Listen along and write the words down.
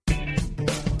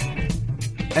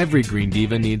Every Green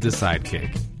Diva needs a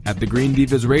sidekick. At the Green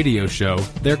Divas radio show,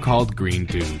 they're called Green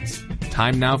Dudes.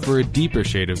 Time now for a deeper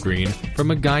shade of green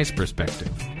from a guy's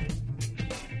perspective.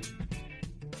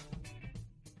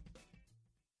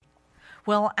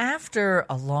 Well, after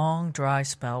a long dry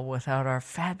spell without our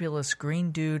fabulous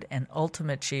green dude and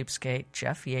ultimate cheapskate,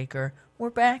 Jeff Yeager, we're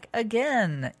back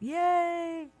again.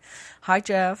 Yay! Hi,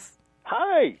 Jeff.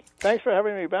 Hi. Thanks for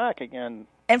having me back again.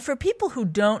 And for people who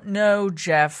don't know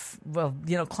Jeff, well,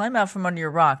 climb out from under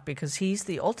your rock because he's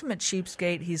the ultimate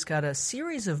cheapskate. He's got a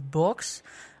series of books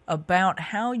about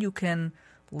how you can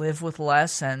live with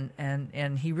less,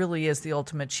 and he really is the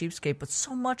ultimate cheapskate. But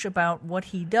so much about what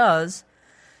he does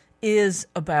is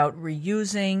about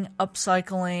reusing,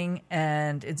 upcycling,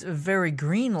 and it's a very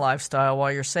green lifestyle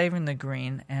while you're saving the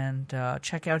green. And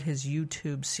check out his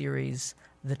YouTube series,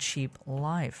 The Cheap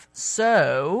Life.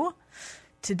 So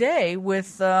today,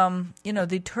 with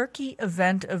the turkey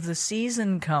event of the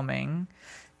season coming,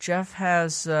 Jeff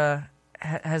has a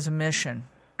mission.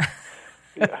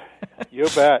 Yeah, you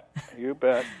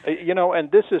bet.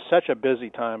 And this is such a busy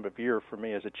time of year for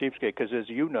me as a cheapskate because, as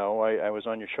you know, I was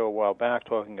on your show a while back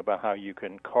talking about how you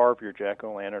can carve your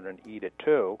jack-o'-lantern and eat it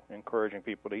too, encouraging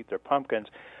people to eat their pumpkins.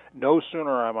 No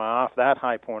sooner am I off that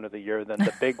high point of the year than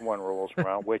the big one rolls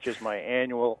around, which is my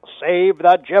annual Save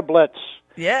the Giblets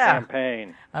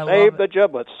campaign. Save the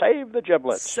Giblets. Save the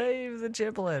Giblets. Save the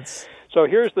Giblets. So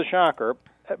here's the shocker.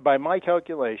 By my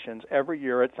calculations, every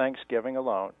year at Thanksgiving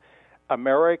alone,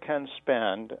 Americans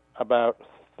spend about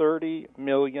 $30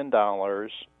 million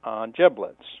on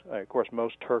giblets. Of course,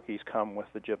 most turkeys come with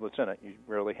the giblets in it. You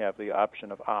rarely have the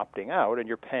option of opting out, and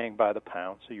you're paying by the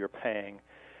pound, so you're paying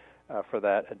for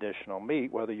that additional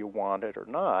meat, whether you want it or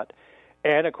not.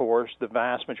 And, of course, the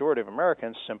vast majority of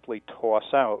Americans simply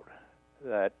toss out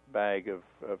that bag of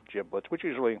giblets, which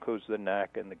usually includes the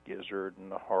neck and the gizzard and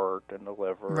the heart and the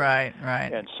liver, right,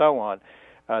 and so on.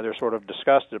 They're sort of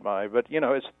disgusted by it. But,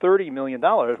 it's $30 million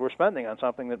we're spending on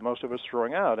something that most of us are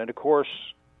throwing out. And, of course,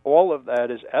 all of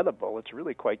that is edible. It's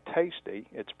really quite tasty.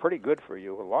 It's pretty good for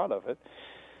you, a lot of it.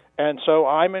 And so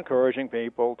I'm encouraging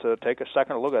people to take a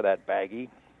second look at that baggie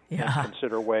and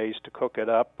consider ways to cook it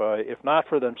up, if not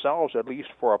for themselves, at least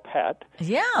for a pet.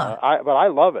 Yeah. But I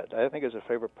love it. I think it's a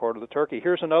favorite part of the turkey.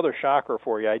 Here's another shocker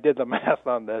for you. I did the math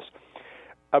on this.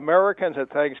 Americans at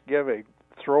Thanksgiving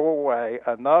throw away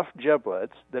enough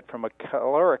giblets that from a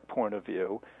caloric point of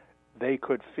view,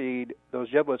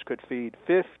 those giblets could feed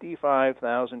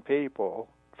 55,000 people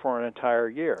for an entire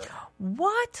year.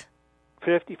 What?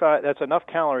 55, that's enough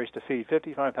calories to feed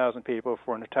 55,000 people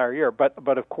for an entire year.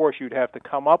 But of course, you'd have to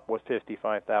come up with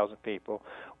 55,000 people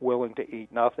willing to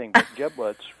eat nothing but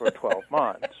giblets for 12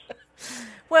 months.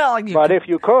 Well, if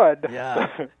you could.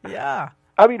 Yeah.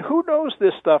 I mean, who knows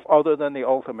this stuff other than the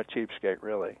ultimate cheapskate,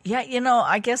 really? Yeah,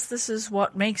 I guess this is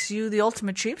what makes you the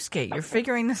ultimate cheapskate. You're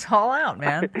figuring this all out,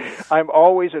 man. I'm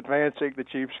always advancing the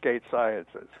cheapskate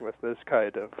sciences with this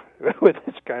kind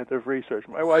of research.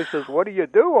 My wife says, "What do you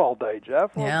do all day,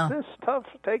 Jeff?" Well, this stuff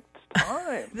takes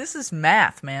time. This is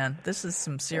math, man. This is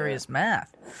some serious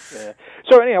math. Yeah.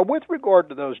 So anyhow, with regard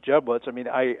to those giblets, I mean,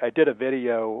 I did a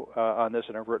video on this,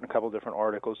 and I've written a couple of different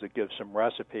articles that give some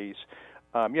recipes.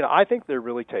 I think they're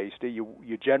really tasty.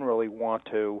 You generally want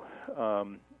to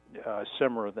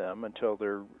simmer them until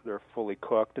they're fully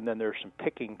cooked, and then there's some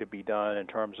picking to be done in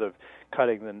terms of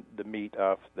cutting the meat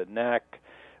off the neck,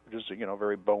 which is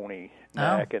very bony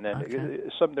neck, and then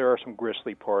there are some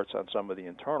gristly parts on some of the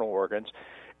internal organs,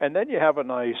 and then you have a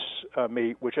nice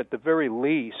meat, which at the very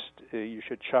least you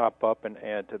should chop up and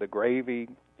add to the gravy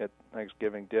at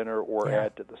Thanksgiving dinner, or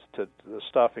add to the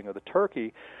stuffing of the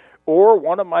turkey. Or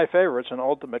one of my favorites, an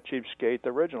ultimate cheapskate, the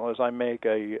original, is I make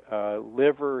a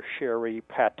liver sherry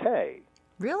pate.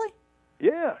 Really?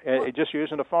 Yeah, just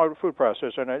using a food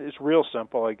processor, and it's real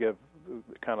simple. I give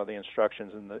kind of the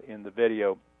instructions in the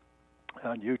video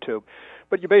on YouTube.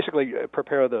 But you basically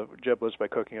prepare the giblets by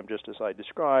cooking them just as I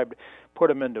described, put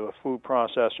them into a food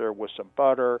processor with some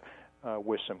butter,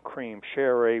 with some cream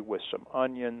sherry, with some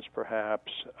onions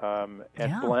perhaps, and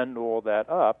blend all that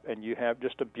up, and you have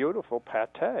just a beautiful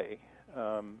pate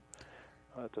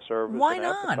to serve. Why as an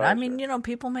not? appetizer. I mean,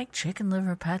 people make chicken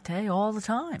liver pate all the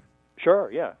time.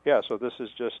 Sure, yeah. So this is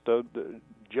just the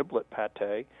giblet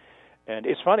pate. And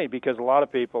it's funny because a lot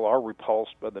of people are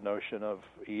repulsed by the notion of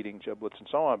eating giblets and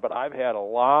so on, but I've had a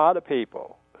lot of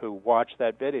people who watched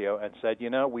that video and said,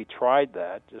 we tried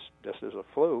that just as a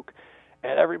fluke,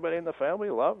 and everybody in the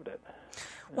family loved it.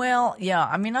 Well, yeah,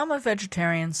 I mean, I'm a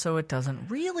vegetarian, so it doesn't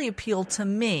really appeal to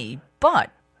me,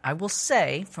 but I will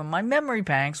say, from my memory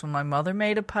banks, when my mother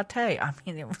made a pâté, I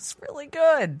mean, it was really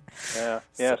good. Yeah,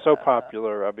 so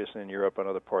popular, obviously, in Europe and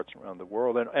other parts around the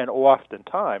world, and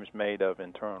oftentimes made of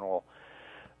internal,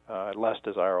 less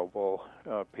desirable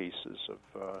pieces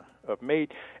of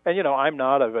meat. And, you know, I'm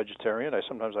not a vegetarian.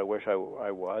 Sometimes I wish I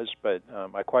was, but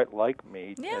I quite like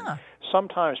meat. Yeah. And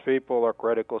sometimes people are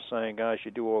critical, saying, gosh,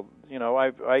 you do all, you know,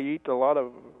 I eat a lot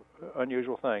of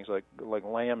unusual things, like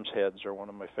lamb's heads are one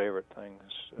of my favorite things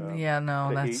to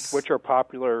eat, which are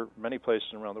popular many places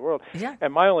around the world. Yeah.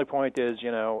 And my only point is, you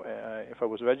know, if I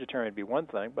was a vegetarian, it'd be one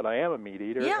thing, but I am a meat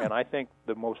eater, and I think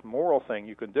the most moral thing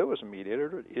you can do as a meat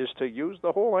eater is to use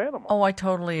the whole animal. Oh, I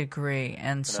totally agree.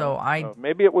 And so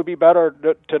maybe it would be better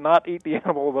to not eat the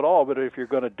animal at all, but if you're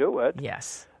going to do it,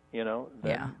 yes, you know,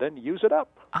 then use it up.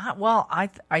 Well,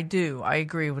 I do. I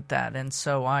agree with that. And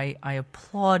so I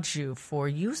applaud you for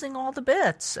using all the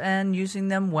bits and using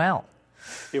them well.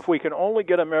 If we can only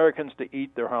get Americans to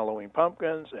eat their Halloween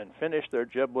pumpkins and finish their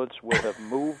giblets, we'll have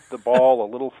moved the ball a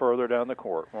little further down the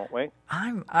court, won't we?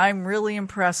 I'm really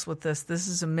impressed with this. This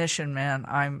is a mission, man.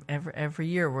 Every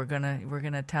year we're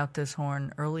gonna tout this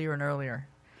horn earlier and earlier.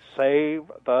 Save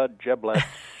the giblets.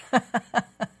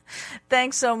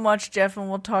 Thanks so much, Jeff, and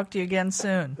we'll talk to you again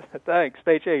soon. Thanks.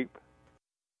 Stay cheap.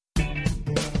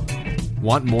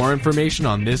 Want more information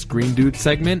on this Green Dude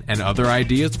segment and other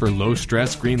ideas for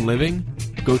low-stress green living?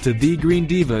 Go to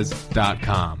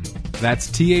thegreendivas.com. That's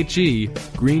THE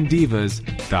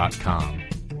greendivas.com.